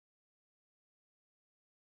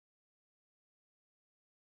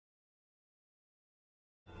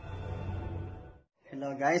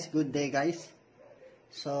Hello guys, good day guys.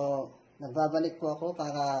 So, nagbabalik po ako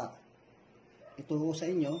para ituro sa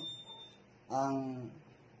inyo ang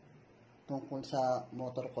tungkol sa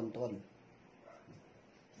motor control.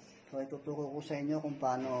 So, ituturo ko sa inyo kung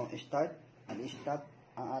paano start at stop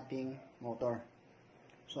ang ating motor.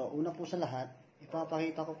 So, una po sa lahat,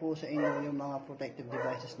 ipapakita ko po sa inyo yung mga protective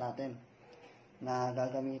devices natin na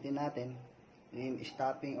gagamitin natin in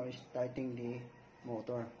stopping or starting the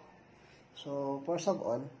motor. So, first of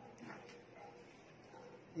all,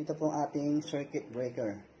 ito pong ating circuit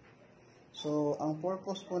breaker. So, ang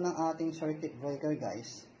purpose po ng ating circuit breaker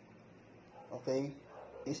guys, okay,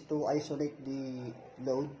 is to isolate the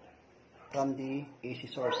load from the AC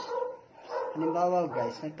source. Halimbawa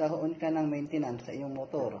guys, nagkaroon ka ng maintenance sa iyong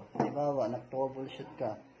motor. Halimbawa, nag-troubleshoot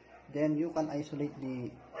ka. Then, you can isolate the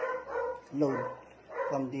load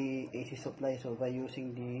from the AC supply so by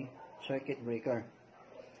using the circuit breaker.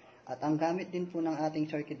 At ang gamit din po ng ating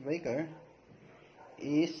circuit breaker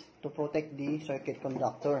is to protect the circuit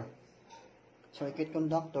conductor. Circuit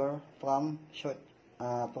conductor from short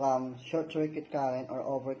circuit current or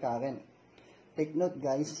overcurrent. Take note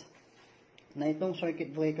guys, na itong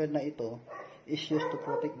circuit breaker na ito is used to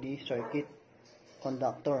protect the circuit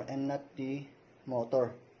conductor and not the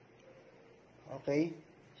motor. Okay?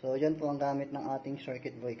 So, yan po ang gamit ng ating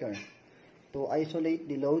circuit breaker. To isolate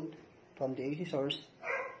the load from the AC source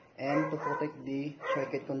and to protect the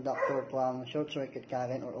circuit conductor from short circuit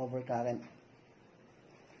current or overcurrent.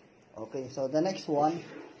 Okay, so the next one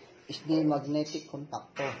is the magnetic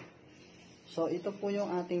contactor. So, ito po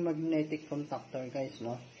yung ating magnetic contactor guys,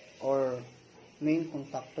 no? Or main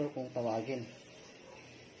contactor kung tawagin.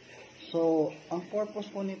 So, ang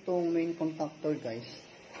purpose po nitong main contactor guys,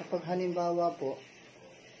 kapag halimbawa po,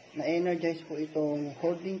 na-energize po itong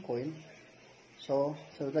holding coil, so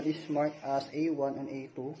that is marked as A1 and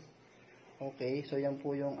A2. Okay, so yan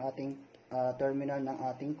po yung ating terminal ng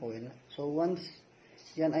ating coil. So once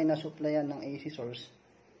yan ay nasupplyan ng AC source,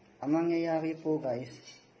 ang mangyayari po guys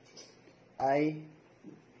ay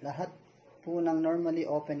lahat po ng normally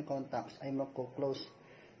open contacts ay magko-close.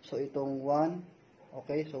 So itong 1,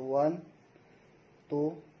 okay, so 1,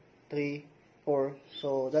 2, 3, 4.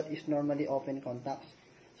 So that is normally open contacts.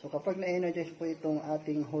 So kapag na-energize po itong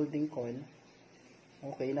ating holding coil,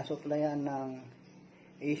 okay, nasupplyan ng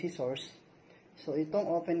AC source, so itong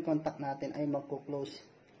open contact natin ay magko-close.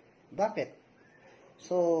 Bakit?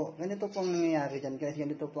 So, ganito po ang nangyayari dyan guys,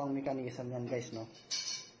 ganito po ang mechanism yan guys, no?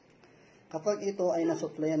 Kapag ito ay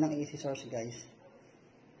nasupplyan ng AC source guys,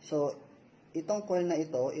 so itong coil na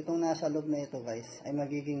ito, itong nasa loob na ito guys, ay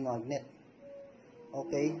magiging magnet.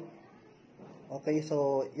 Okay? Okay,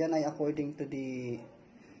 so yan ay according to the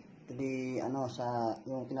sa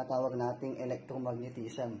yung tinatawag nating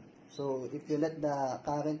electromagnetism. So, if you let the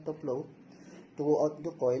current to flow throughout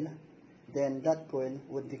the coil, then that coil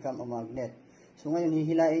would become a magnet. So, ngayon,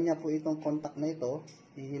 hihilain niya po itong contact na ito,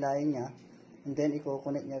 hihilain niya, and then,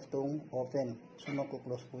 i-connect niya itong open. So,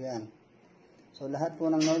 magkuklose po yan. So, lahat po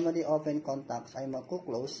ng normally open contacts ay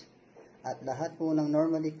magkuklose, at lahat po ng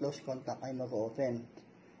normally closed contact ay mag-open.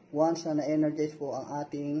 Once na na-energize po ang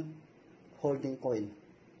ating holding coil.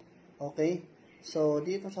 Okay? So,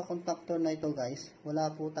 dito sa contactor na ito guys, wala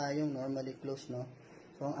po tayong normally closed, no?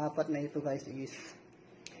 So, ang apat na ito guys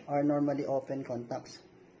are normally open contacts.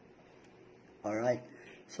 Alright.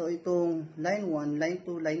 So, itong line 1, line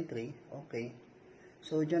 2, line 3, okay.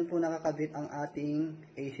 So, dyan po nakakabit ang ating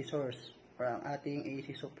AC source or ang ating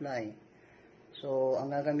AC supply. So, ang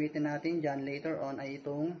gagamitin natin dyan later on ay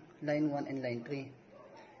itong line 1 and line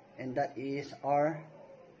 3. And that is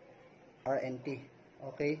RNT.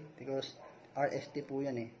 Okay? Because RST po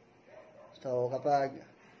yan eh. So, kapag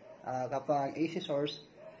AC source,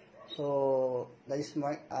 so, that is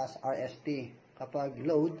marked as RST. Kapag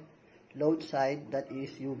load side, that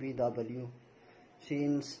is UVW.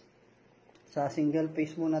 Since, sa single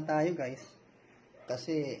phase muna tayo guys,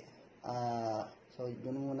 kasi, so,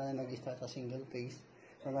 doon muna nag-start sa single phase.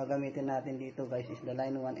 So, gagamitin natin dito guys is the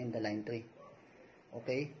line 1 and the line 3.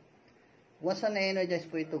 Okay? Once na-energize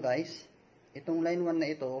po ito guys, itong line 1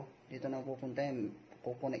 na ito, dito na pupunta yan,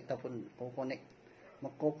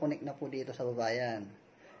 magko-connect na po dito sa babayan.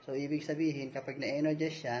 So, ibig sabihin, kapag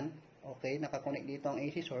na-energize yan, okay, nakakonect dito ang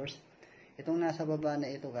AC source, itong nasa baba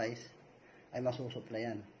na ito guys, ay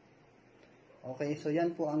masusuplayan. Okay, so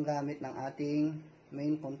yan po ang gamit ng ating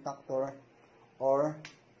main contactor or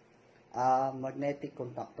magnetic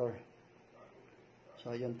contactor.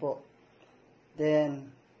 So, yun po.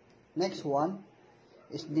 Then, next one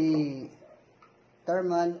is the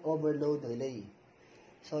thermal overload relay.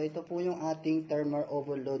 So, ito po yung ating thermal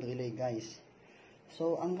overload relay guys.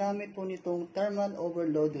 So, ang gamit po nitong thermal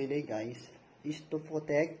overload relay guys is to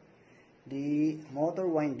protect the motor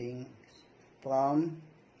winding from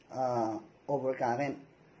overcurrent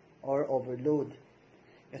or overload.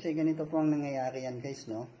 Kasi ganito po ang nangyayari yan guys,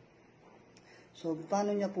 no? So,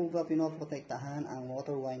 paano niya po ba pinoprotektahan ang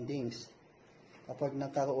motor windings kapag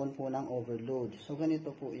nagkaroon po ng overload? So,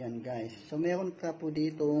 ganito po yan guys. So, meron ka po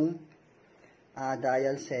ditong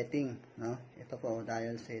dial setting, no? Ito po,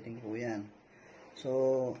 dial setting po yan. So,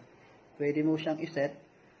 pwede mo siyang iset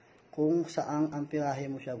kung saang amperahe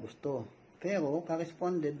mo siya gusto. Pero,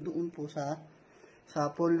 corresponded doon po sa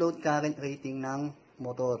full load current rating ng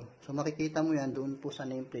motor. So, makikita mo yan doon po sa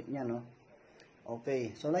nameplate niya, no?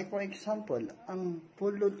 Okay. So, like for example, ang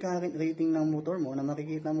full load current rating ng motor mo na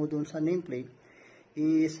makikita mo doon sa nameplate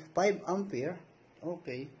is 5 ampere.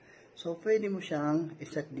 Okay. So, pwede mo siyang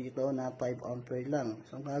iset dito na 5 ampere lang.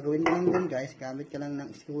 So, ang gagawin mo lang dyan guys, gamit ka lang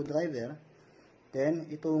ng screwdriver. Then,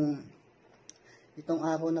 itong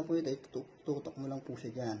arrow na po ito, tutok mo lang po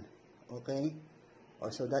siya dyan. Okay?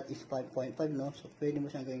 So, that is 5.5, no? So, pwede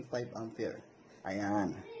mo siyang gawing 5 ampere.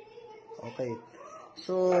 Ayan. Okay.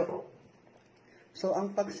 So,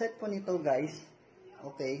 ang pag-set po nito, guys,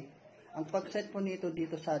 okay, ang pag-set po nito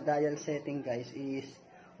dito sa dial setting, guys, is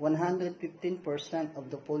 115%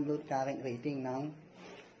 of the full load current rating ng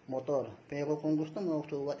motor. Pero kung gusto mo,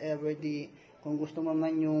 so whatever kung gusto mo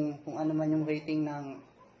man kung ano man yung rating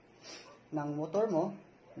ng motor mo,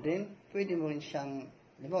 then pwede mo rin siyang,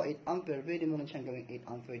 di ba, 8 ampere, pwede mo rin siyang gawing 8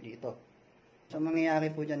 ampere dito. So, mangyayari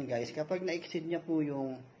po dyan guys, kapag na-exceed niya po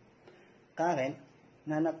yung current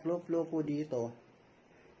na nag-flow po dito,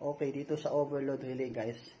 okay, dito sa overload relay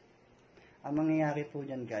guys, ang mangyayari po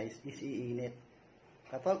dyan guys is iinit.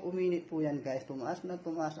 Kapag uminit po yan guys, tumaas na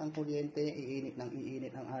tumaas ang kuryente, iinit ang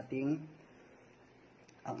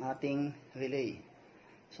ating relay.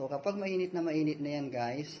 So, kapag mainit na yan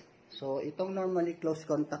guys, so, itong normally close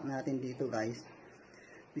contact natin dito guys,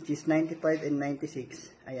 which is 95 and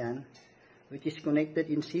 96, ayan, which is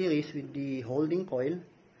connected in series with the holding coil,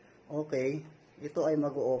 okay, ito ay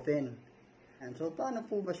mag-o-open. And so, paano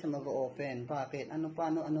po ba siya mag-o-open? Bakit? Ano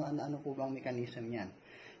po bang mechanism yan?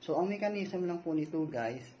 So, ang mechanism lang po nito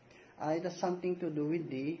guys, ay has something to do with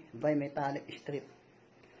the bimetallic strip.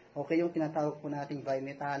 Okay, yung tinatawag po nating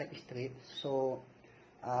bimetallic strip. So,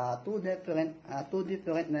 two different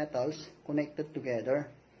metals connected together.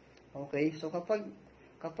 Okay, so kapag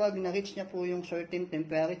na-reach niya po yung certain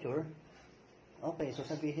temperature, okay, so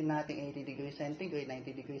sabihin natin 80 degrees centigrade,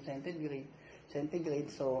 90 degrees centigrade,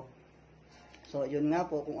 so yun nga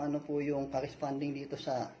po kung ano po yung corresponding dito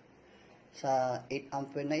sa 8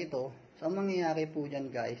 ampere na ito. So, ang mangyayari po dyan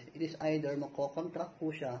guys, it is either magko-contract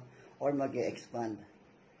po siya or mag-e-expand.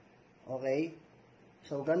 Okay?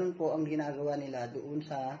 So, ganun po ang ginagawa nila doon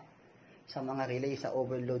sa mga relay, sa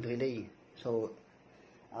overload relay. So,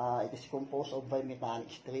 it is composed of bimetallic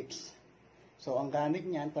strips. So, ang gamit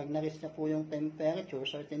niyan, pag na-reach na po yung temperature,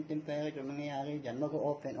 certain temperature, mangyayari dyan,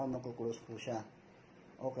 mag-o-open o mag-close po siya.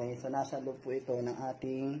 Okay, so nasa loob po ito ng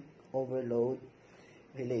ating overload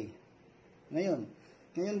relay. Ngayon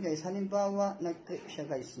guys, halimbawa nag-trip siya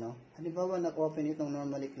guys, no? Halimbawa nag-open itong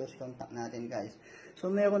normally close contact natin guys.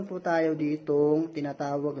 So meron po tayo ditong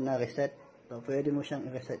tinatawag na reset. So pwede mo siyang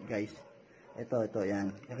i-reset guys. Ito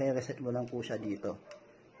yan. I-reset mo lang po siya dito.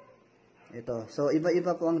 Ito. So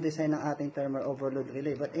iba-iba po ang design ng ating thermal overload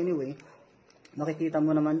relay. But anyway, makikita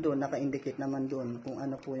mo naman doon, naka-indicate naman doon kung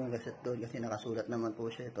ano po yung reset doon kasi nakasulat naman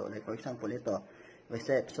po siya ito. Like for example ito,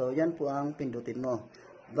 reset. So yan po ang pindutin mo.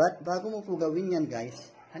 But, bago mo po gawin yan guys,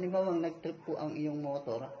 halimbawa nag-trip po ang iyong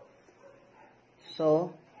motor,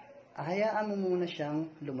 so, hayaan mo muna siyang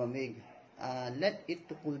lumamig. Let it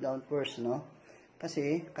to cool down first, no?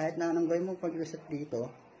 Kasi, kahit na anong gawin mo pag-reset dito,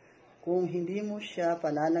 kung hindi mo siya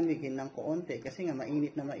palalamigin ng kaunti, kasi nga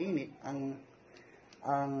mainit na mainit, ang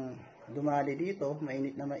dumali dito,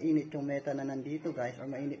 mainit na mainit yung meta na nandito guys, or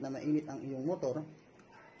mainit na mainit ang iyong motor,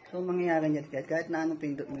 so, mangyayari yan kahit na anong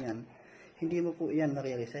pindot mo yan, hindi mo po iyan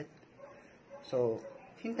marireset. So,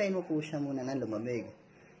 hintayin mo po siya muna na lumamig.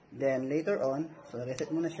 Then, later on, so reset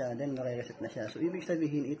mo na siya, then marireset na siya. So, ibig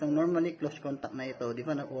sabihin, itong normally close contact na ito, di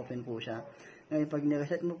ba nag-open po siya? Ngayon, pag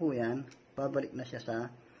nireset mo po yan, babalik na siya sa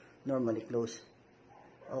normally close.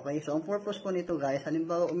 Okay, so ang purpose po nito guys,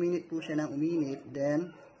 halimbawa uminit po siya ng uminit,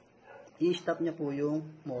 then, i-stop niya po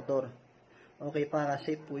yung motor. Okay, para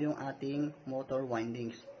safe po yung ating motor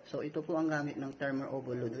windings. So, ito po ang gamit ng thermal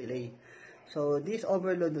overload relay. So, this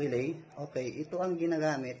overload relay, okay, ito ang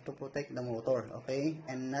ginagamit to protect the motor, okay,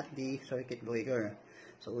 and not the circuit breaker.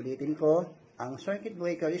 So, ulitin ko, ang circuit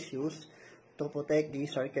breaker is used to protect the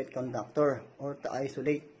circuit conductor or to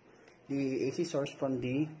isolate the AC source from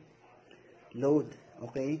the load.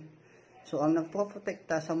 Okay? So, ang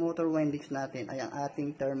nagpoprotekta sa motor windings natin ay ang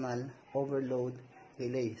ating thermal overload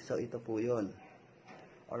relay. So, ito po yun.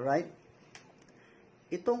 Alright?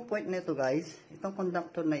 Itong point na ito guys, itong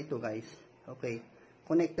conductor na ito guys, okay,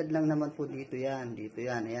 connected lang naman po dito yan,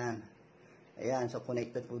 ayan. Ayan, so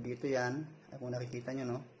connected po dito yan. Ay, kung nakikita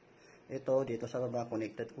nyo, no? Ito, dito sa baba,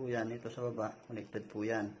 connected po yan. Ito sa baba, connected po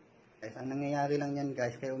yan. Guys, ang nangyayari lang yan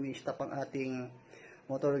guys, kaya umi-stop ang ating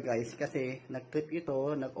motor guys, kasi nag-trip ito,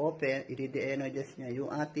 nag-open, i-de-energize niya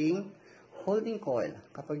yung ating holding coil.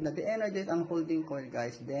 Kapag na-de-energize ang holding coil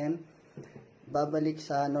guys, then, babalik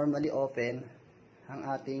sa normally open ang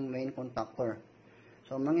ating main contactor.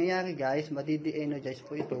 So, mangyayari guys, madi-de-energize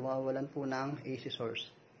po ito, mawawalan po ng AC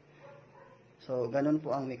source. So, ganun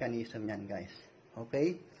po ang mechanism yan guys.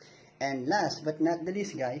 Okay? And last but not the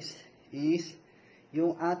least guys, is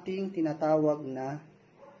yung ating tinatawag na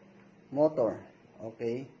motor.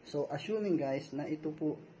 Okay? So, assuming guys na ito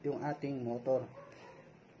po yung ating motor.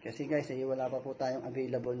 Kasi guys, wala pa po tayong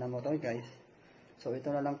available na motor guys. So,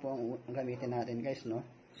 ito na lang po ang gamitin natin guys, no?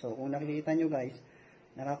 So, kung nakikita nyo guys,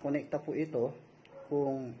 nakakonekta po ito.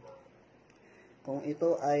 Kung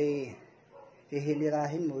ito ay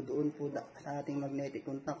hihilirahin mo, doon po sa ating magnetic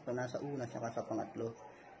contactor, nasa una, saka sa pangatlo.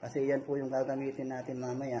 Kasi yan po yung gagamitin natin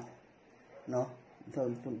mamaya, no? So,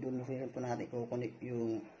 doon po natin kukonek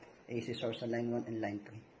yung AC source sa line 1 and line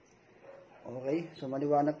 3. Okay? So,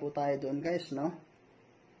 maliwanag po tayo doon guys, no?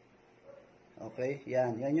 Okay?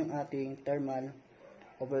 Yan yung ating thermal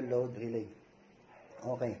overload relay.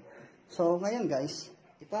 Okay. So, ngayon guys,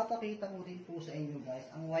 ipapakita ko din po sa inyo guys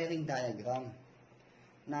ang wiring diagram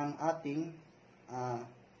ng ating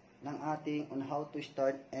on how to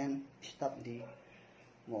start and stop the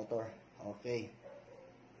motor. Okay.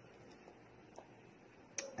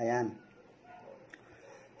 Ayan.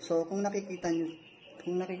 So, kung nakikita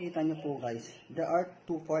nyo po guys, there are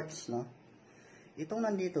two parts, no? Itong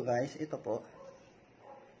nandito guys, ito po,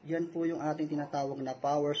 yan po yung ating tinatawag na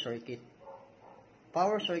power circuit.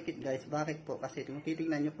 Power circuit guys, bakit po? Kasi kung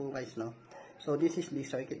titignan nyo po guys, no? So, this is the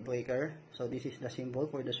circuit breaker. So, this is the symbol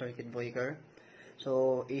for the circuit breaker.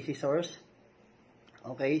 So, AC source.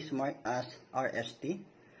 Okay, smart as RST.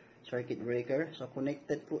 Circuit breaker. So,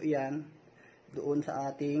 connected po yan doon sa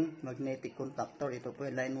ating magnetic contactor. Ito po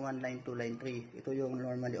yung line 1, line 2, line 3. Ito yung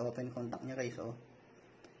normally open contact niya guys, oh.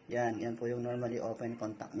 Yan po yung normally open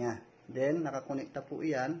contact niya. Then, nakakonekta po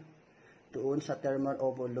yan doon sa thermal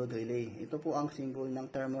overload relay. Ito po ang symbol ng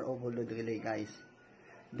thermal overload relay guys.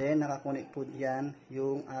 Then, nakakonect po dyan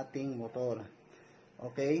yung ating motor.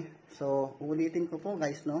 Okay? So, ulitin ko po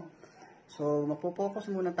guys, no? So, magpo-focus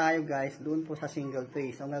muna tayo guys doon po sa single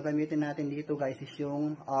phase. Ang gagamitin natin dito guys is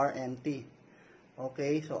yung RNT.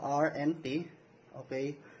 Okay? So, RNT.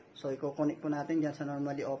 Okay? So, i-connect po natin dyan sa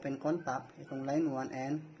normally open contact, itong line 1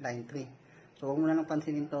 and line 3. So, huwag mo na lang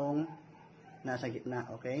pansinin itong nasa gitna.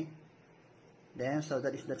 Okay? Then, so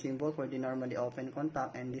that is the symbol for the normally open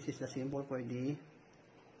contact, and this is the symbol for the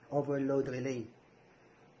overload relay.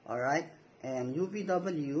 Alright? And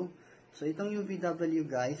UVW, so itong UVW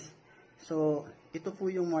guys, so ito po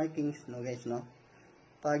yung markings, no guys, no?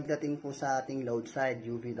 Pagdating po sa ating load side,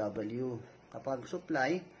 UVW. Kapag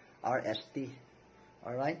supply, RST.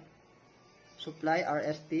 Alright? Supply,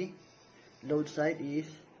 RST. Load side is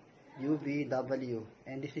UVW.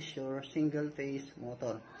 And this is your single phase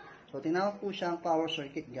motor. So, tinawag po siyang power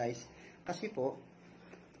circuit guys. Kasi po,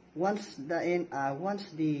 once the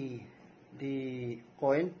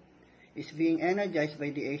coil is being energized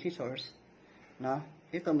by the AC source, no?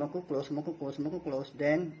 Ito magkuklose,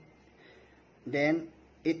 then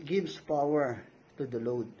it gives power to the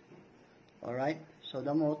load. Alright? So,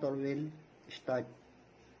 the motor will start.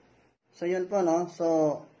 So, yun po, no?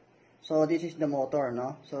 So, this is the motor,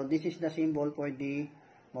 no? So, this is the symbol for the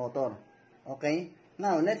motor. Okay?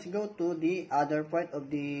 Now, let's go to the other part of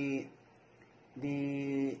the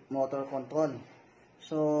motor control.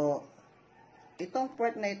 So, itong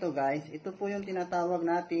part na ito guys, ito po yung tinatawag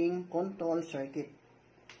nating control circuit.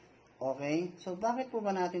 Okay? So, bakit po ba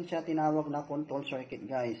natin siya tinawag na control circuit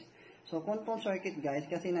guys? So, control circuit guys,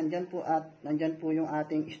 kasi nandyan po yung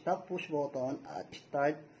ating stop push button at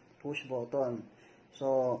start push button.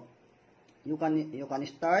 So, you can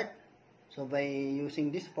start so by using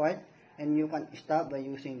this part, and you can stop by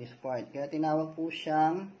using this part. Kaya tinawag po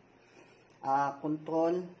siyang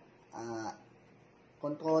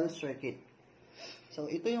control circuit. So,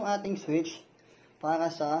 ito yung ating switch para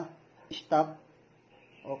sa stop.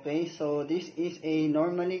 Okay, so this is a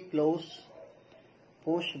normally closed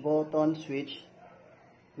push button switch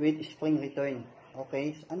with spring return.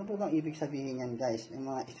 Okay? Ano po bang ibig sabihin yan, guys?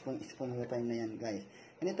 Yung mga spoon return na yan, guys.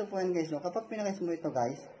 Ganito po yan, guys. No? Kapag pinress mo ito,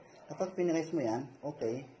 guys, kapag pinress mo yan,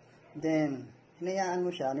 okay, then, hinayaan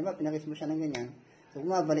mo siya, di ba, pinress mo siya ng ganyan, so,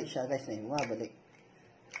 bumabalik siya, guys, bumabalik.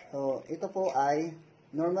 So, ito po ay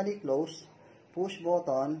normally close, push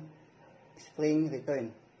button, spring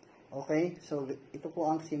return. Okay? So, ito po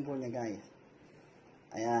ang symbol niya, guys.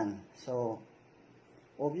 Ayan. So,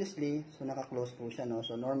 obviously, so naka-close po siya, no?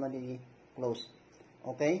 So, normally close.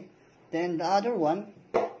 Okay? Then, the other one,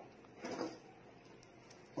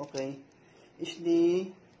 okay, is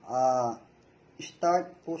the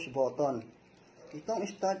start push button. Itong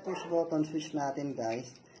start push button switch natin,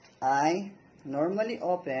 guys, ay normally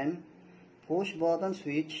open, push button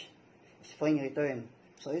switch, spring return.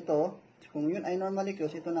 So, ito, kung yun ay normally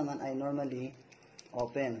close, ito naman ay normally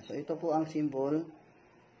open. So, ito po ang symbol.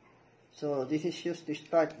 So, this is used to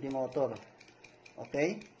start the motor.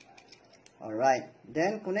 Okay? Alright.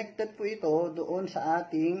 Then, connected po ito doon sa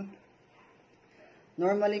ating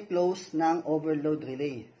normally close ng overload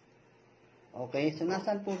relay. Okay? So,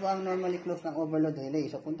 nasan po ba ang normally close ng overload relay?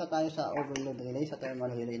 So, punta tayo sa overload relay, sa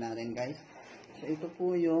thermal relay natin, guys. So, ito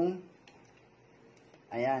po yung,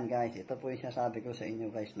 ayan, guys. Ito po yung sinasabi ko sa inyo,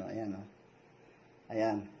 guys, no? Ayan, no?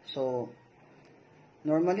 Ayan. So,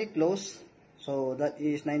 normally close. So, that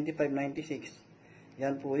is 95-96.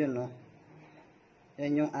 Yan po yun, no?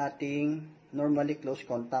 Yan yung ating normally close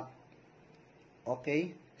contact.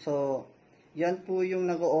 Okay? So, yan po yung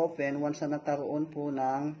nag-open once na nagkaroon po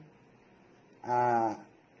ng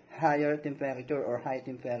higher temperature or high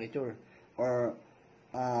temperature or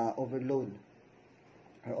overload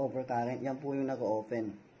or overcurrent. Yan po yung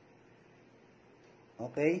nag-open.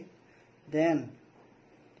 Okay? Then,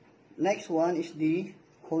 next one is the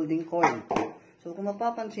holding coil. So, kung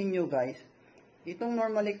mapapansin nyo, guys, itong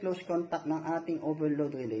normally close contact ng ating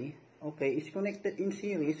overload relay, okay, is connected in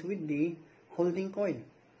series with the holding coil.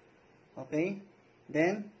 Okay?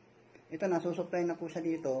 Then, ito na, susupply na po siya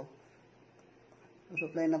dito.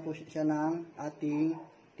 Susupply na po siya ng ating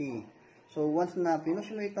T. So, once na pinush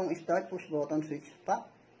mo itong start push button switch, pa,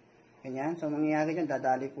 ganyan. So, mangyayari dyan,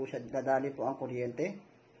 dadali po ang kuryente,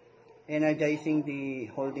 energizing the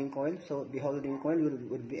holding coil. So, the holding coil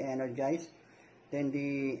will be energized. Then,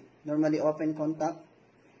 the normally open contact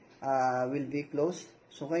will be closed.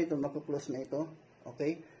 So, kaya ito, magkuklose na ito.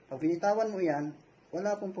 Okay? Pag binitawan mo yan,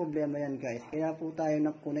 wala pong problema yan, guys. Kaya po tayo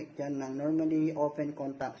nag-connect yan ng normally open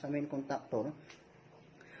contact sa main contactor.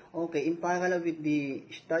 Okay, in parallel with the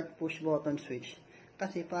start push button switch.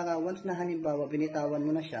 Kasi para once na halimbawa, binitawan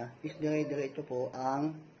mo na siya, is dire-diretso po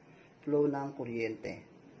ang flow ng kuryente.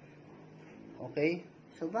 Okay?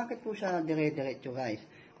 So, bakit po siya dire-diretso, guys?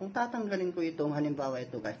 Kung tatanggalin ko itong, halimbawa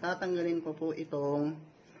ito, guys, tatanggalin ko po itong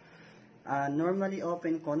normally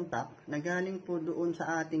open contact na galing po doon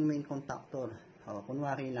sa ating main contactor.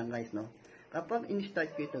 Kunwari lang, guys, no? Kapag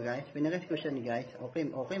in-start ko ito, guys, pinarest ko siya ni guys, okay,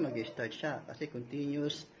 mag-start siya. Kasi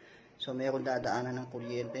continuous, so meron dadaanan ng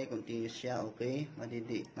kuryente, continuous siya, okay?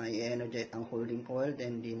 May energize ang holding coil,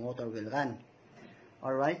 then the motor will run.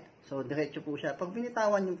 Alright? So, diretso po siya. Pag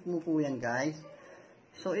binitawan mo po yan, guys,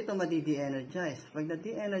 so, ito madi-de-energize. Pag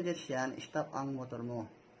na-de-energize yan, stop ang motor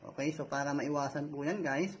mo. Okay? So, para maiwasan po yan,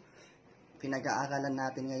 guys, pinag-aaralan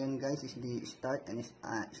natin ngayon, guys, is the start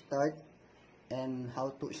and how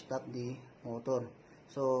to stop the motor.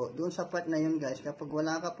 So, doon sa part na yun, guys, kapag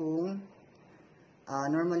wala ka pong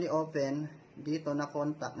normally open, dito na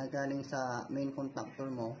contact na galing sa main contactor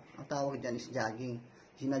mo, ang tawag dyan is jogging.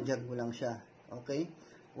 Sinajag mo lang siya. Okay?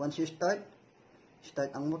 Once you start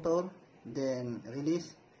ang motor, then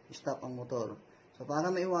release, stop ang motor. So, para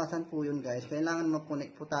maiwasan po yun, guys, kailangan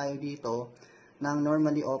mag-connect po tayo dito ng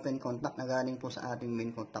normally open contact na galing po sa ating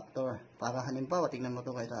main contactor. Para halimbawa, tignan mo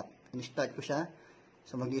ito, guys, in-start ko siya.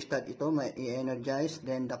 So, mag-i-start ito, may i-energize,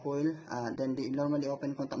 then the coil, then the normally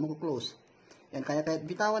open contact mo close. Yan, kahit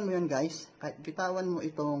bitawan mo yan, guys, kahit bitawan mo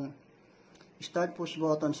itong start push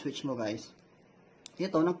button switch mo, guys,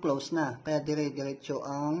 ito, nag-close na. Kaya dire-diretso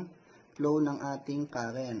ang flow ng ating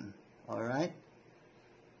current. Alright?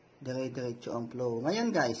 Dire-diretso ang flow. Ngayon,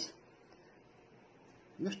 guys,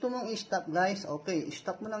 gusto mong i-stop, guys, okay,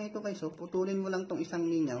 stop mo lang ito, guys. So, putulin mo lang tong isang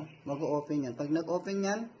linya, mag-open yan. Pag nag-open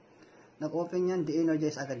yan,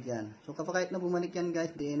 de-energize agad yan. So, kapag kahit na bumalik yan,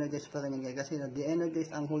 guys, de-energize pa rin yan, guys. Kasi de-energize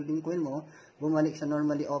ang holding coil mo, bumalik sa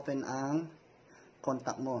normally open ang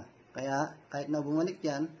contact mo. Kaya, kahit na bumalik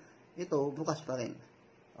yan, ito, bukas pa rin.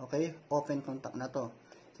 Okay? Open contact na to.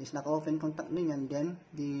 Since naka-open contact din yan, then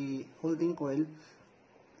the holding coil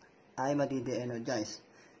ay madi-de-energize.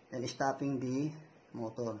 Then stopping the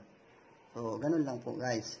motor. So, ganun lang po,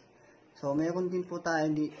 guys. So meron din po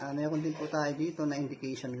tayo dito na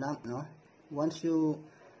indication lamp, no? Once you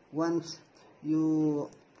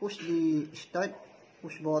push the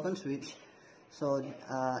push button switch, so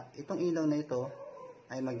itong ilaw na ito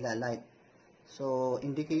ay magla-light. So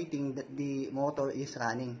indicating that the motor is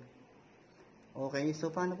running. Okay,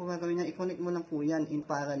 so paano po gagawin yan? I-connect mo lang po yan in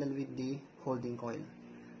parallel with the holding coil.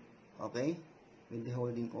 Okay? With the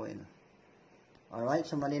holding coil. Alright,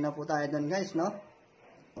 so malinaw po tayo doon guys, no?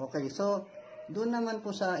 Okay, so doon naman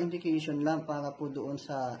po sa indication lamp para po doon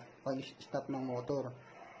sa pag-stop ng motor.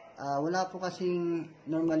 Wala po kasing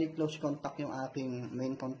normally close contact yung aking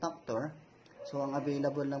main contactor. So ang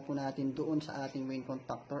available lang po natin doon sa ating main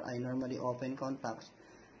contactor ay normally open contacts.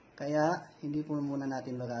 Kaya hindi po muna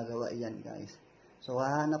natin magagawa yan guys. So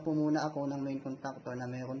hahanap po muna ako ng main contactor na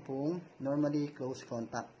meron pong normally close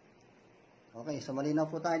contact. Okay, so malinaw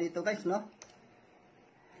po tayo dito guys, no?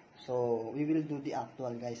 So we will do the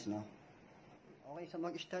actual guys, no? Okay, so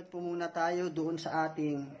mag-start po muna tayo doon sa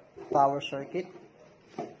ating power circuit.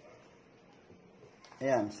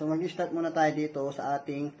 Ayan, so mag-start muna tayo dito sa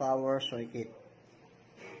ating power circuit.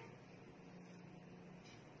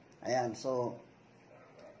 Ayan, so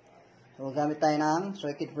gamit tayo ng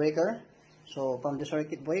circuit breaker. So from the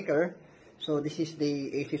circuit breaker, so this is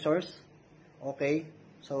the AC source. Okay,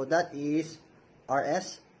 so that is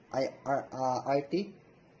RT.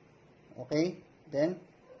 Okay, then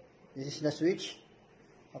this is the switch.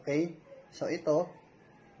 Okay, so ito,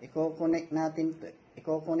 i-connect natin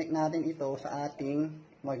ito sa ating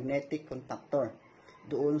magnetic contactor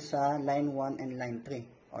doon sa line 1 and line 3.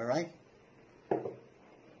 Alright?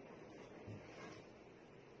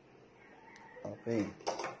 Okay.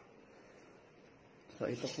 So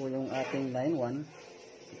ito po yung ating line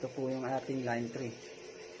 1, ito po yung ating line 3.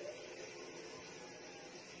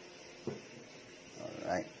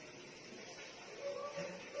 Alright.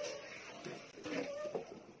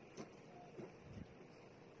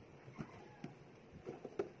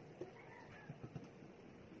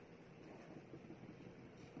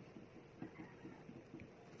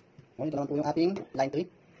 Ito naman po yung ating line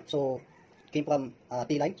 3. So, came from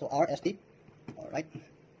T line. So, RST. Alright.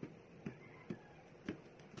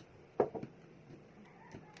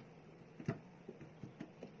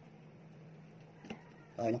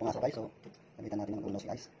 So, yun yung pumasok guys. So, gamitan natin ng ulos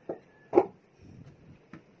guys.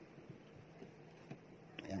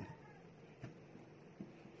 Ayan.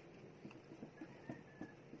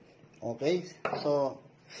 Okay. So,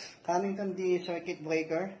 coming from the circuit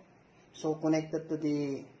breaker. So, connected to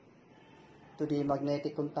the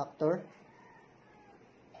magnetic contactor,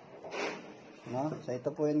 no? So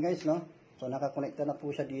ito po yun guys, no? So nakakonekta na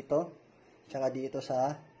po siya dito, tsaka dito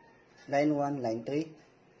sa line 1, line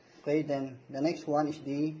 3. Okay, then the next one is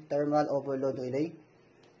the thermal overload relay,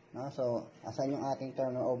 no? So asan yung ating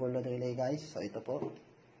thermal overload relay guys? So ito po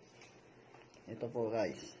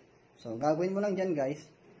guys. So gagawin mo lang dyan guys,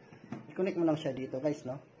 i-connect mo lang siya dito guys,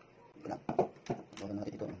 no? Bago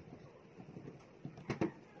natin ito.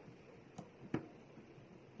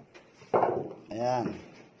 Ayan.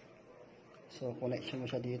 So, connection mo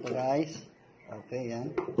siya dito, guys. Okay, yan.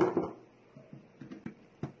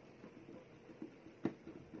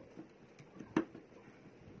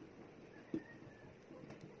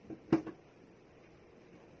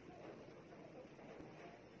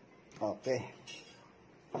 Okay.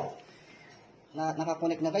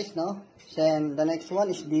 Naka-connect na, guys, no? Then, the next one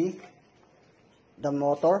is the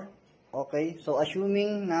motor. Okay. So,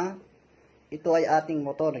 assuming na ito ay ating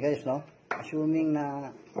motor, guys, no? Assuming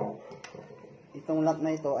na itong lamp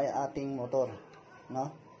na ito ay ating motor, no?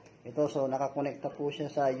 Ito, so nakakonekta po siya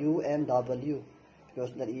sa UMW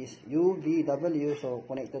because that is UVW, so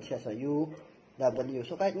connected siya sa UW.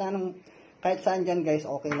 So kahit saan dyan guys,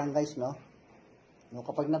 okay lang guys, no?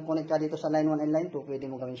 Kapag nag-connect ka dito sa line 1 and line 2, pwede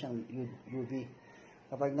mo gawin siyang UV.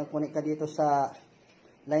 Kapag nag-connect ka dito sa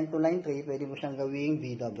line 2, line 3, pwede mo siyang gawing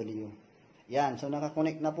VW. Yan, so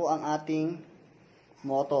nakakonect na po ang ating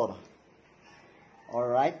motor.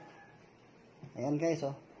 Alright. Ayan guys,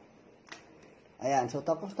 oh. Ayan, so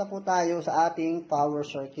tapos na po tayo sa ating power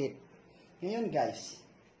circuit. Ngayon guys,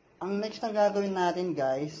 ang next na gagawin natin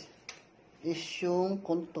guys, is yung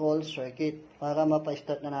control circuit para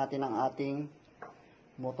mapa-start na natin ang ating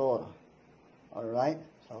motor. Alright.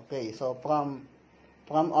 Okay, so from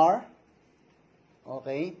R,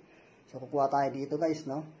 okay, so kukuha tayo dito guys,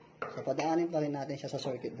 no? So padaanin pa rin natin siya sa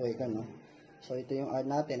circuit breaker, no? So, ito yung R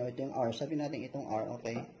natin, o ito yung R. Sabi natin itong R,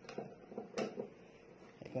 okay?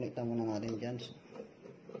 I-connecta muna natin dyan.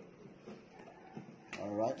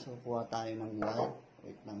 Alright, so kuha tayo ng wire.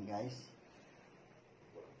 Wait lang guys.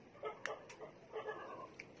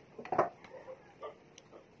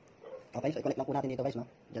 Okay, so i-connect lang po natin dito guys, no?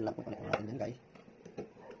 Diyan lang po, connect po natin dyan guys.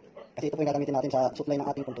 Kasi ito po yung gagamitin natin sa supply ng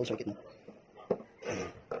ating control circuit, no?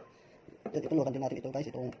 Ayan. Then itulugan din natin ito guys,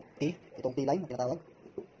 itong T-line na tinatawag.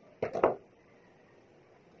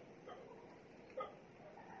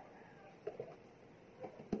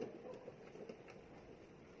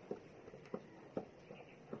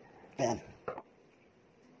 Ayan.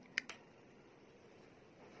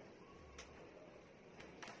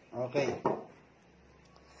 Okay.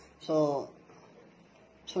 So,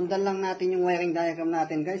 sundan lang natin yung wiring diagram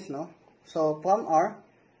natin guys, no? So, from R,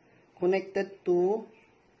 connected to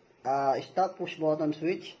stop push button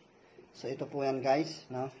switch. So, ito po yan guys,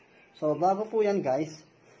 no? So, bago po yan guys,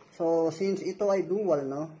 so, since ito ay dual,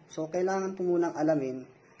 no? So, kailangan po munang alamin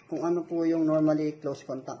kung ano po yung normally close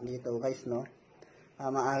contact dito guys, no?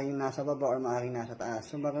 Maaring nasa baba or maaring nasa taas.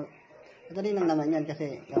 So, madali lang naman yan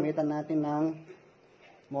kasi gamitan natin ng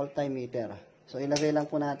multimeter. So, ilagay lang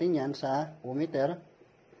po natin yan sa ohmmeter.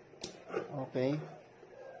 Okay.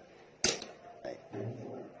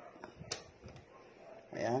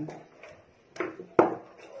 Ayan.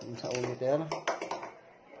 Sa ohmmeter.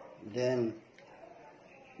 Then,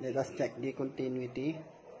 let us check the continuity.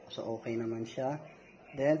 So, okay naman siya.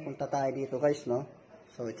 Then, punta tayo dito guys, no?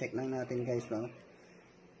 So, check lang natin guys, no?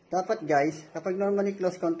 Dapat guys, kapag normally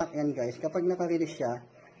close contact yan guys, kapag naka-release siya,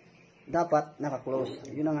 dapat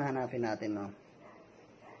naka-close. Yun ang hahanapin natin, no?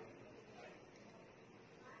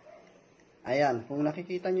 Ayan, kung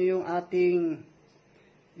nakikita nyo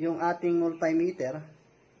yung ating multimeter,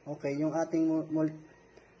 okay, yung ating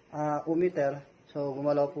ohmmeter, so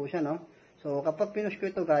gumalaw po siya, no? So kapag pinush ko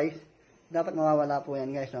ito guys, dapat mawawala po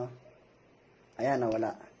yan guys, no? Ayan,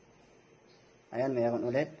 nawala. Ayan, mayroon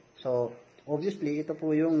ulit. So obviously, ito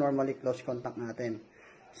po yung normally close contact natin.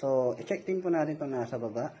 So i-check din po natin itong nasa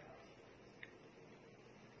baba.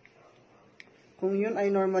 Kung yun ay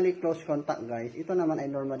normally close contact guys, ito naman ay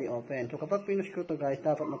normally open. So kapag pinush ko to guys,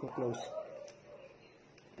 dapat magko-close.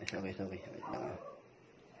 Sorry. Wait lang.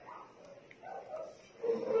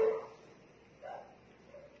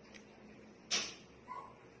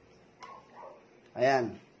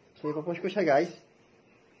 Ayan. So ipo-push ko siya guys.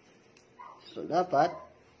 So dapat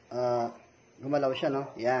gumalaw siya, no?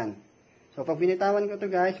 Ayan. So pag binitawan ko to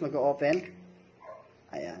guys, mag-open.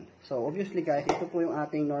 Ayan. So obviously guys, ito po yung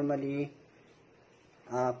ating normally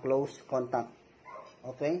close contact.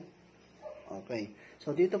 Okay? Okay.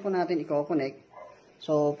 So, dito po natin i-connect.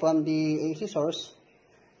 So, from the AC source,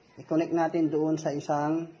 i-connect natin doon sa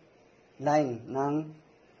isang line ng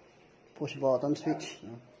push button switch.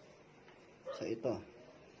 No? So, ito.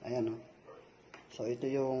 Ayan, no? So, ito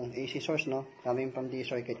yung AC source, no? Coming from the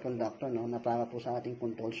circuit conductor, no? Na para po sa ating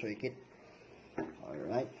control circuit.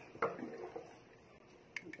 Alright.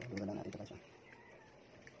 Ito lang natin ito kasi.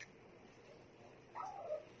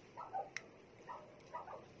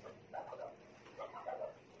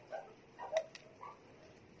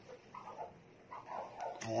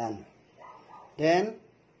 Ayan. Then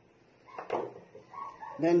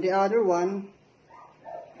the other one,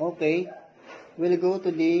 okay, will go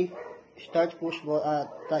to the start push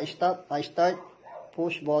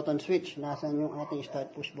button switch. Nasaan yung ating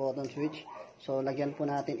start push button switch? So lagyan po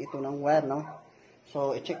natin ito ng wire, no?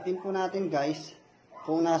 So i-check din po natin guys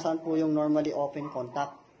kung nasaan po yung normally open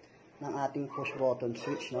contact ng ating push button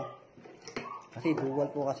switch, no? Kasi dual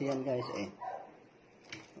po kasi yan guys eh.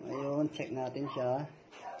 Ngayon, check natin siya.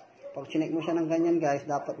 Pag chinek mo siya ng ganyan guys,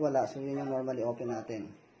 dapat wala. So, yun yung normally open natin.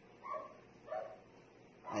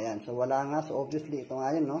 Ayan. So, wala nga. So, obviously, ito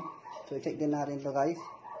nga yun, no? So, i-check din natin ito guys.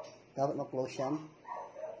 Dapat ma-close yan.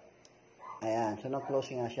 Ayan. So,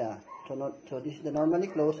 na-close nga siya. So, this is the normally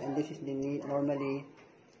close and this is the normally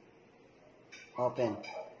open.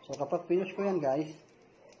 So, kapag pinush ko yan guys,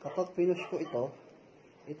 kapag pinush ko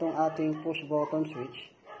itong ating push button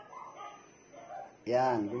switch,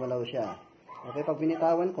 yan, gumalaw siya. Okay, pag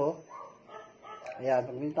binitawan ko, ayan,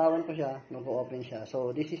 pag binitawan ko siya, mag-open siya.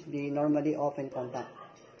 So, this is the normally open contact,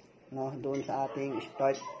 no, doon sa ating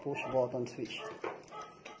start push button switch.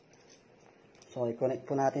 So, i-connect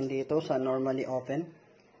po natin dito sa normally open,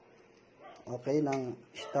 okay, ng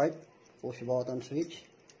start push button switch.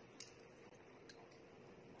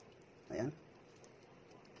 Ayan.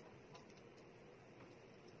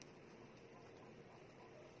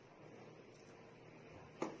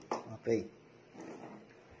 Okay.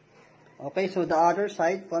 Okay, so the other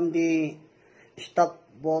side from the stop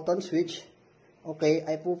button switch, okay,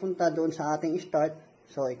 ay pupunta doon sa ating start.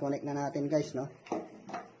 So, i-connect na natin guys, no?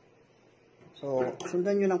 So,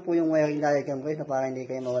 sundan nyo lang po yung wiring diagram guys, para hindi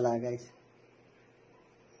kayo mawala guys.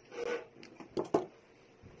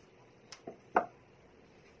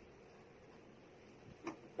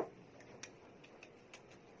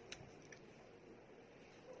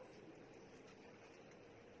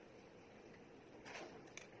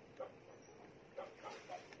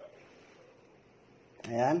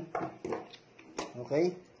 Ayan.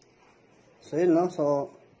 Okay. So, yun, no?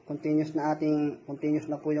 So, continuous na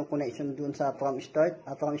po yung connection dun sa from start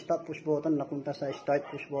push button, napunta sa start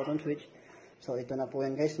push button switch. So, ito na po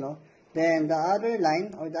yan, guys, no? Then, the other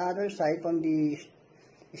line, or the other side from the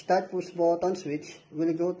start push button switch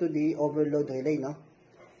will go to the overload relay, no?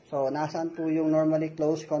 So, nasaan po yung normally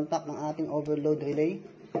close contact ng ating overload relay?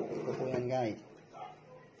 Ito po yan, guys.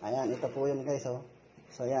 Ayan, ito po yan, guys, oh.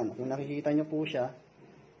 So, ayan, kung nakikita nyo po siya,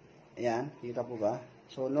 ayan, kita po ba?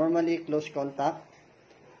 So, normally close contact,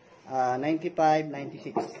 95,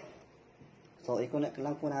 96. So, i-connect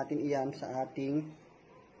lang po natin iyan sa ating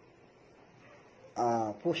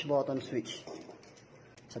push button switch.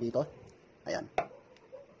 So, dito, ayan.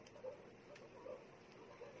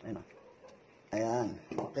 Ayan, oh. Ayan,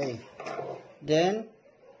 okay. Then,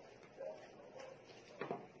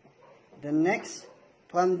 the next,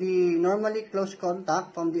 from the normally close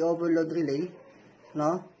contact, from the overload relay,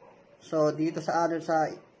 no? So, dito sa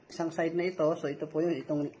isang side na ito, so ito po yun,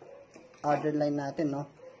 itong other line natin, no?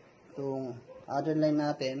 Itong other line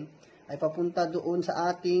natin, ay papunta doon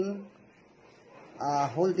sa ating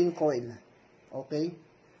holding coil. Okay?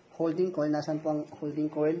 Holding coil, nasan po ang holding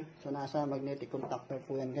coil? So, nasa magnetic contactor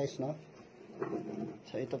po yan, guys, no?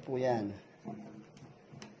 So, ito po yan.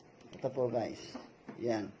 Ito po, guys.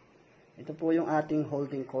 Yan. Ito po yung ating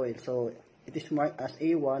holding coil. So, it is marked as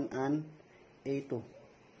A1 and A2.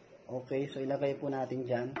 Okay, so ilagay po natin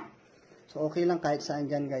dyan. So, okay lang kahit saan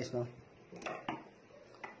dyan, guys, no?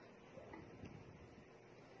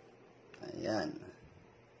 Ayan.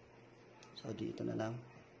 So, dito na lang.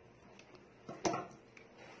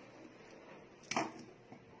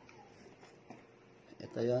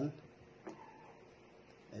 Ito yun.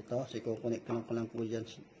 Ito, so kukunik ko lang po dyan.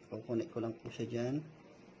 Kukunik ko lang po siya dyan.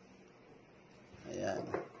 Ayan.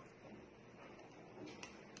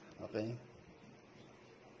 Okay.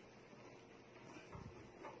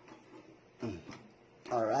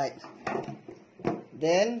 Alright.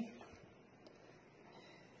 Then,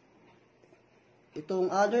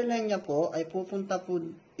 itong other line niya po, ay pupunta po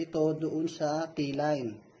ito doon sa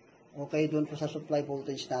T-line. Okay, doon po sa supply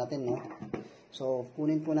voltage natin, no? So,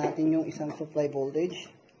 kunin po natin yung isang supply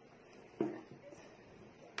voltage.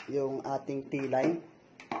 Yung ating T-line.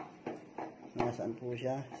 Nasaan po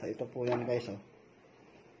siya? So, ito po yan, guys, oh.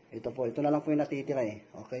 Ito po, ito na lang po yung natitira, eh.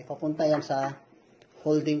 Okay, papunta yan sa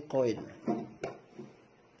holding coil.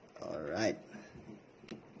 Alright.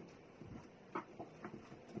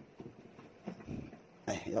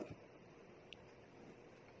 Ay, yep.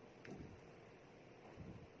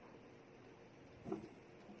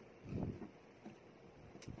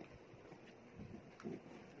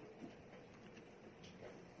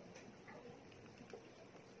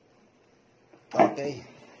 Okay.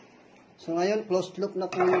 So, ngayon, closed loop na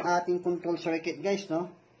po yung ating control circuit, guys, no?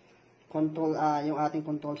 Yung ating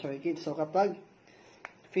control circuit. So, kapag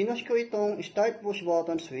finish ko itong start push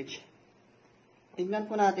button switch, tignan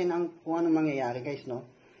po natin kung anong mangyayari, guys, no?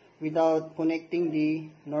 Without connecting the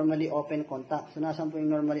normally open contact. So, nasan po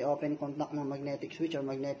yung normally open contact ng magnetic switch or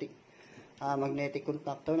magnetic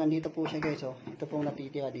contactor? Nandito po siya, guys, oh. Ito pong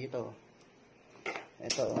natitira dito.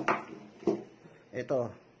 Ito, oh.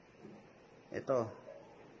 Ito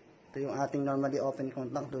yung ating normally open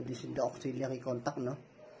contact. This is the auxiliary contact, no?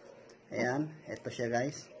 Ayan, ito siya,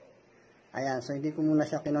 guys. Ayan, so hindi ko muna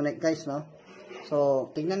siya kinonect, guys, no? So,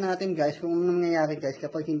 tignan natin, guys, kung ano nangyayari, guys,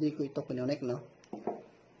 kapag hindi ko ito kinonect, no?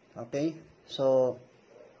 Okay, so,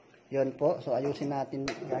 yun po. So, ayusin natin,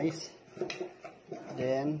 guys.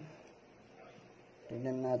 Then,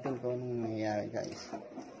 tignan natin kung ano nangyayari, guys.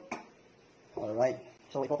 Alright.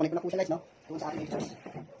 So, iko-connect ko na po siya, guys, no? Doon sa ating source.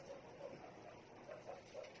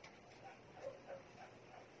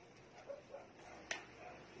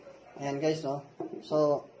 Ayan, guys, no?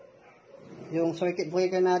 So, yung circuit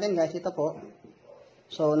breaker natin, guys, ito po.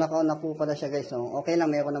 So, naka-on na po pala siya, guys, no? Okay lang,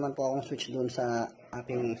 meron naman po akong switch dun sa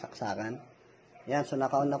aking saksakan. Ayan, so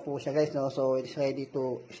naka-on na po siya, guys, no? So, it's ready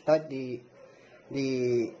to start the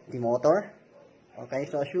motor. Okay,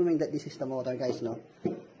 so assuming that this is the motor, guys, no?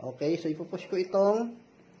 Okay, so ipupush ko itong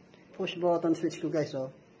push button switch ko, guys, no?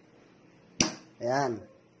 Ayan.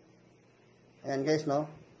 Ayan, guys, no?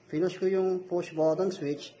 Pinush ko yung push button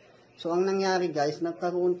switch. So, ang nangyari, guys,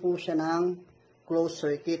 nagkaroon po siya ng closed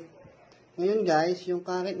circuit. Ngayon, guys, yung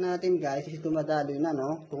current natin, guys, is dumadaloy na,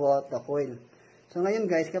 no? Throughout the coil. So, ngayon,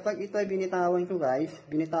 guys, kapag ito ay binitawan ko, guys,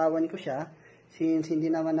 binitawan ko siya, since hindi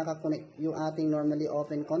naman nakakonect yung ating normally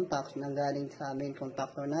open contacts nang galing sa main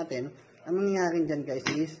contactor natin, ang mangyayari dyan, guys,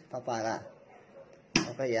 is papara.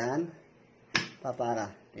 Okay, yan. Papara.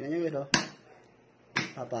 Tingnan nyo, guys, oh.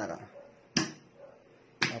 Papara.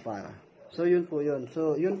 So, yun po yun.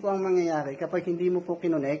 So, yun po ang mangyayari kapag hindi mo po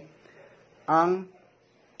kinonect ang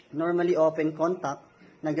normally open contact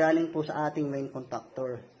na galing po sa ating main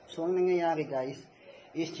contactor. So, ang nangyayari guys,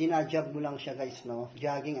 is ginajab mo lang siya guys, no?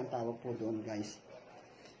 Jogging ang tawag po doon guys.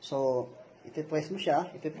 So, ipipress mo siya,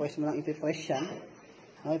 ipipress mo lang ipipress siya,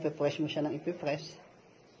 no? Ipipress mo siya ng ipipress,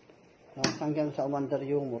 no? Hanggang sa umandar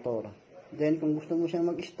yung motor. Then, kung gusto mo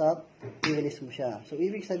siyang mag-stop, i-release mo siya. So,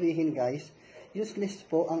 ibig sabihin guys, useless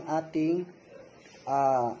po ang ating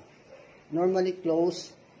normally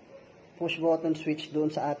close push button switch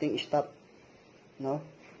doon sa ating stop, no?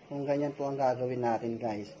 Kung ganyan po ang gagawin natin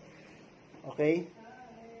guys. Okay?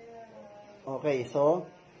 Okay, so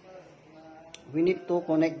we need to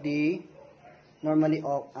connect the normally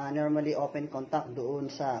open contact doon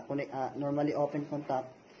sa normally open contact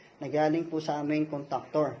na galing po sa aming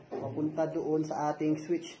contactor papunta doon sa ating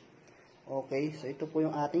switch. Okay, so ito po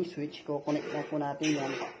yung ating switch. Connect na po natin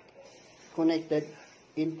yan. Connected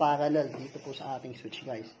in parallel dito po sa ating switch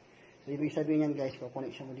guys. So, ibig sabihin yan guys,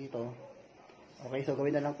 connection mo dito. Okay, so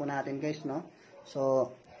gawin na lang po natin guys, no? So,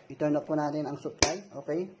 i-turn up po natin ang supply.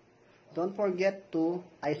 Okay, don't forget to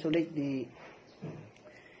isolate the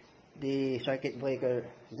circuit breaker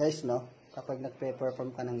guys, no? Kapag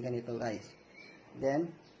nagpe-perform ka ng ganito guys. Then,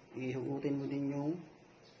 ihugutin mo din yung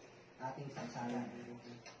ating saksalan.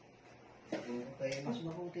 Okay, mas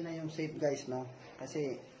mabuti na yung safe guys, no?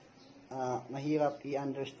 Kasi mahirap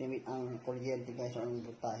i-underestimate ang kuryente guys o ang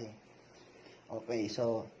voltahe. Okay,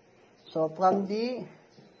 so from the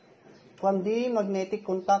magnetic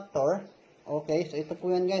contactor, okay, so ito po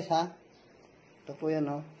yan guys ha. Ito po yan,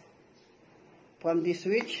 no? From the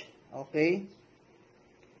switch, okay,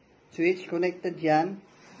 switch connected yan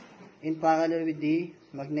in parallel with the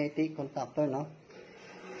magnetic contactor, no?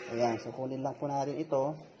 Ayan, so kunin lang po natin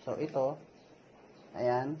ito. So, ito,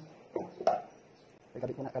 ayan,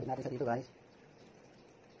 kabit natin sa dito guys.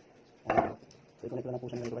 Ayan, so i-connect lang na po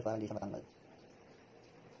siya ng ganito guys para hindi siya matanggal.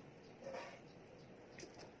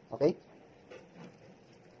 Okay?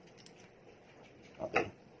 Okay.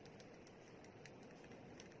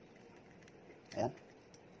 Ayan.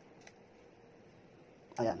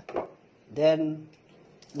 Ayan. Then,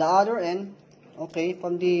 the other end, okay,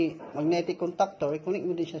 from the magnetic contactor, i-connect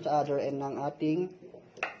mo din siya sa other end ng ating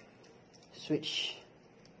switch.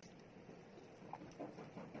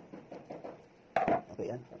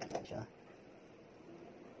 Okay, yan. Ayan siya.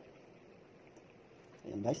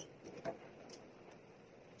 Ayan, guys.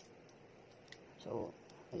 So,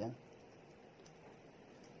 ayan.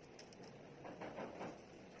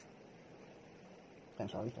 I'm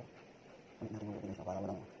sorry, so. Kamit natin yung guys para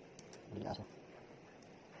walang bilaso.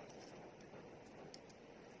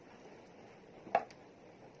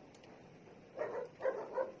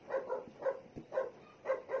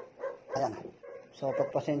 Ayan. So,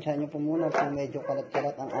 pagpasensya nyo po muna kung medyo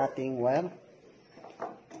kalat-kalat ang ating wire.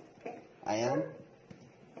 Ayan.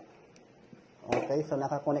 Okay, so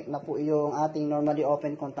nakakonect na po yung ating normally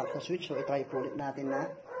open contact sa switch. So, itry po ulit natin na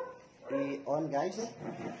i-on guys.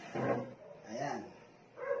 Ayan.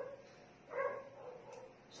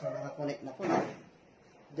 So, nakakonect na po na.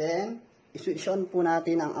 Then, i-switch on po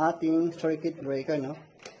natin ang ating circuit breaker, no?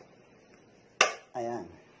 Ayan.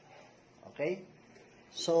 Okay.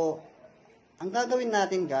 So, ang gagawin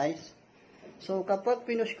natin guys, so kapag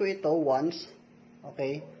pinush ko ito once,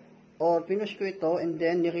 okay, or pinush ko ito and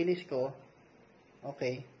then nirelease ko,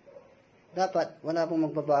 okay, dapat wala pong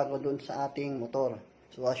magbabago dun sa ating motor.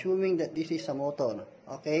 So, assuming that this is a motor,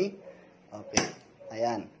 okay, okay,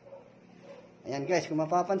 ayan. Ayan guys, kung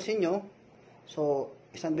mapapansin nyo, so,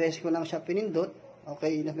 isang beses ko lang siya pinindot,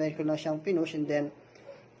 okay, isang beses ko lang siyang pinush and then,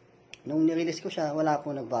 nung nirelease ko siya, wala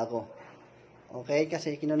pong nagbago. Okay,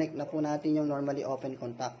 kasi kinonect na po natin yung normally open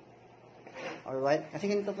contact. Alright, kasi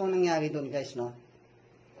ganito po nangyari doon guys, no?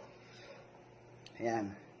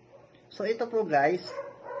 Ayan. So, ito po guys,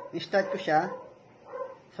 i-start ko siya.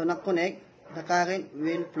 So, na-connect, the current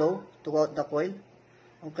will flow throughout the coil.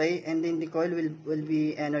 Okay, and then the coil will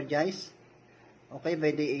be energized. Okay,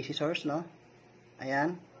 by the AC source, no?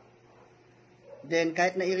 Ayan. Then,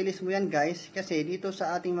 kahit na-i-release mo yan guys, kasi dito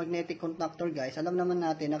sa ating magnetic contactor guys, alam naman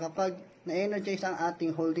natin na kapag na-energize ang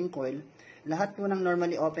ating holding coil, lahat po ng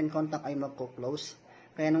normally open contact ay magko-close.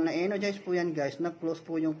 Kaya nung na-energize po yan guys, nag-close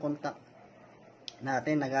po yung contact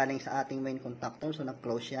natin na galing sa ating main contactor. So,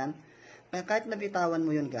 nag-close yan. Kaya kahit nabitawan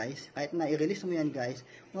mo yun guys, kahit na-i-release mo yan guys,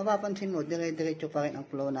 mapapansin mo, dire-diretso pa rin ang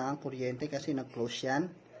flow ng kuryente kasi nag-close yan.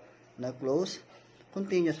 Nag-close,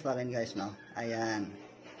 continuous pa rin guys, no? Ayan.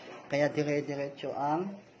 Kaya dire-diretso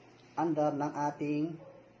ang andar ng ating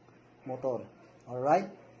motor. Alright?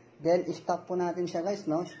 Then, stop po natin siya guys,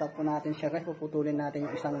 no? Stop po natin siya guys. Puputulin natin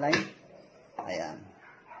yung isang line. Ayan.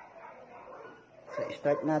 So,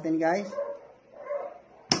 start natin guys.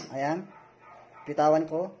 Ayan. Pitawan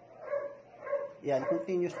ko. Yan,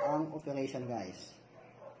 continuous ang operation guys.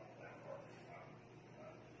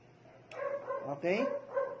 Okay.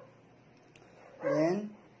 Then,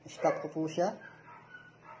 stop ko po siya.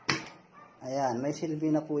 Ayan, may silbi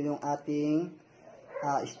na po yung ating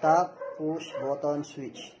stop, push, button,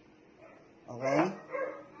 switch. Okay?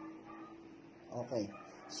 Okay.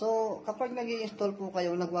 So, kapag nag-i-install po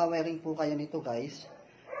kayo, nagwa-wiring po kayo nito guys,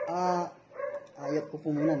 ayot ko po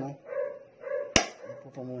muna, no? Ayot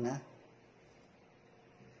po muna.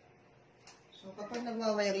 So, kapag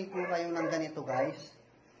nagwa-wiring po kayo ng ganito guys,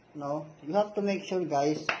 no? You have to make sure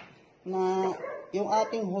guys, na yung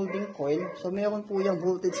ating holding coil, so meron po yung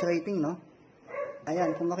voltage rating, no?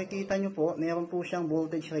 Ayan, kung makikita nyo po, meron po siyang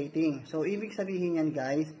voltage rating. So, ibig sabihin yan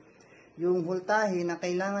guys, yung voltahe na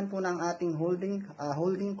kailangan po ng ating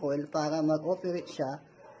holding coil para mag-operate siya,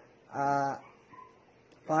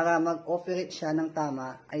 ng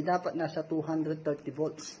tama, ay dapat nasa 230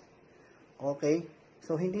 volts. Okay?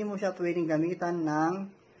 So, hindi mo siya pwedeng gamitan ng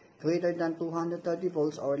greater than 230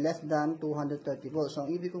 volts or less than 230 volts. So,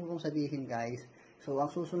 ang ibig ko pong sabihin guys, so,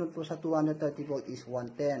 ang susunod po sa 230 volt is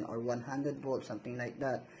 110 or 100 volts, something like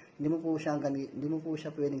that. Hindi mo po siya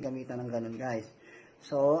pwedeng gamitan ng ganun, guys.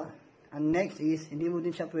 So, ang next is, hindi mo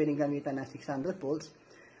din siya pwedeng gamitan ng 600 volts,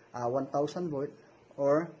 1000 volt,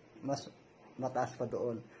 or mas mataas pa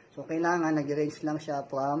doon. So, kailangan nag-range lang siya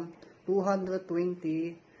from 220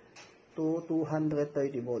 to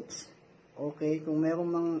 230 volts. Okay, kung merong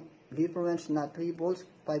mang difference na 3 volts,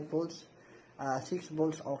 5 volts, 6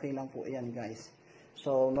 volts, okay lang po yan, guys.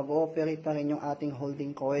 So, mag-ooperate pa rin yung ating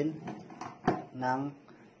holding coil ng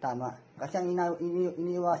tama. Kasi ang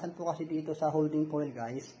iniiwasan po kasi dito sa holding coil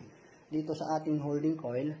guys, dito sa ating holding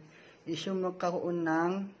coil, is yung magkaroon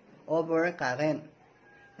ng overcurrent.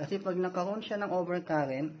 Kasi pag nagkaroon siya ng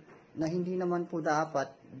overcurrent, na hindi naman po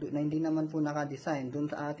dapat, na hindi naman po naka-design dun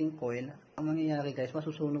sa ating coil, ang mangyayari guys,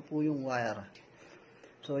 masusunog po yung wire.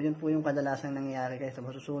 So, yun po yung kadalasang nangyayari guys.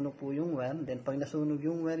 Masusunog po yung wire. Then, pag nasunog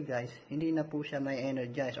yung wire guys, hindi na po siya may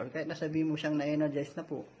energize. Or kahit nasabi mo siyang na-energize na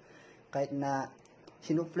po, kahit na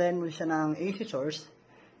sinuplayan mo siya ng AC source,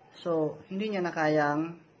 so, hindi niya na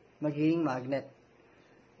kayang magiging magnet.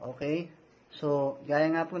 Okay? So, gaya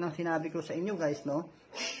nga po ng sinabi ko sa inyo guys, no?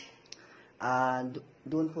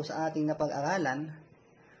 Doon po sa ating napag-aralan,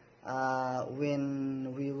 when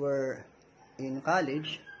we were in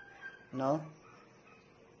college, no?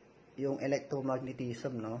 Yung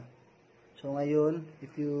electromagnetism, no? So, ngayon,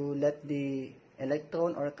 if you let the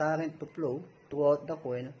electron or current to flow throughout the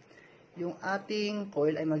coil, yung ating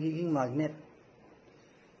coil ay magiging magnet.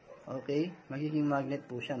 Okay? Magiging magnet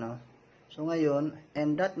po siya, no? So, ngayon,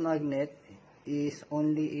 and that magnet is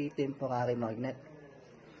only a temporary magnet.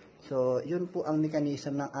 So, yun po ang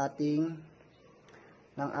mechanism ng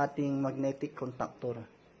ating magnetic contactor.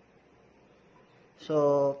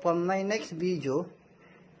 So, from my next video,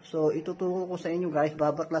 so, ituturo ko sa inyo guys,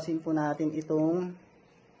 babaklasin po natin itong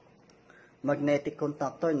magnetic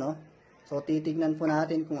contactor, no? So, titignan po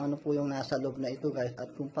natin kung ano po yung nasa loob na ito guys,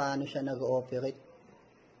 at kung paano siya nag-ooperate,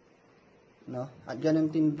 no? At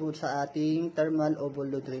ganun din po sa ating thermal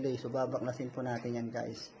overload relay. So, babaklasin po natin yan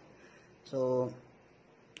guys. So,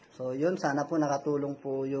 yun, sana po nakatulong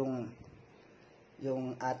po yung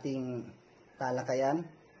ating talakayan.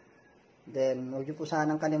 Then, huwag niyo po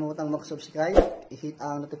sanang kalimutang mag-subscribe, i-hit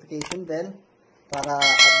ang notification bell para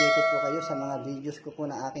updated po kayo sa mga videos ko po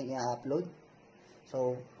na aking i-upload.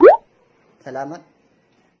 So, salamat.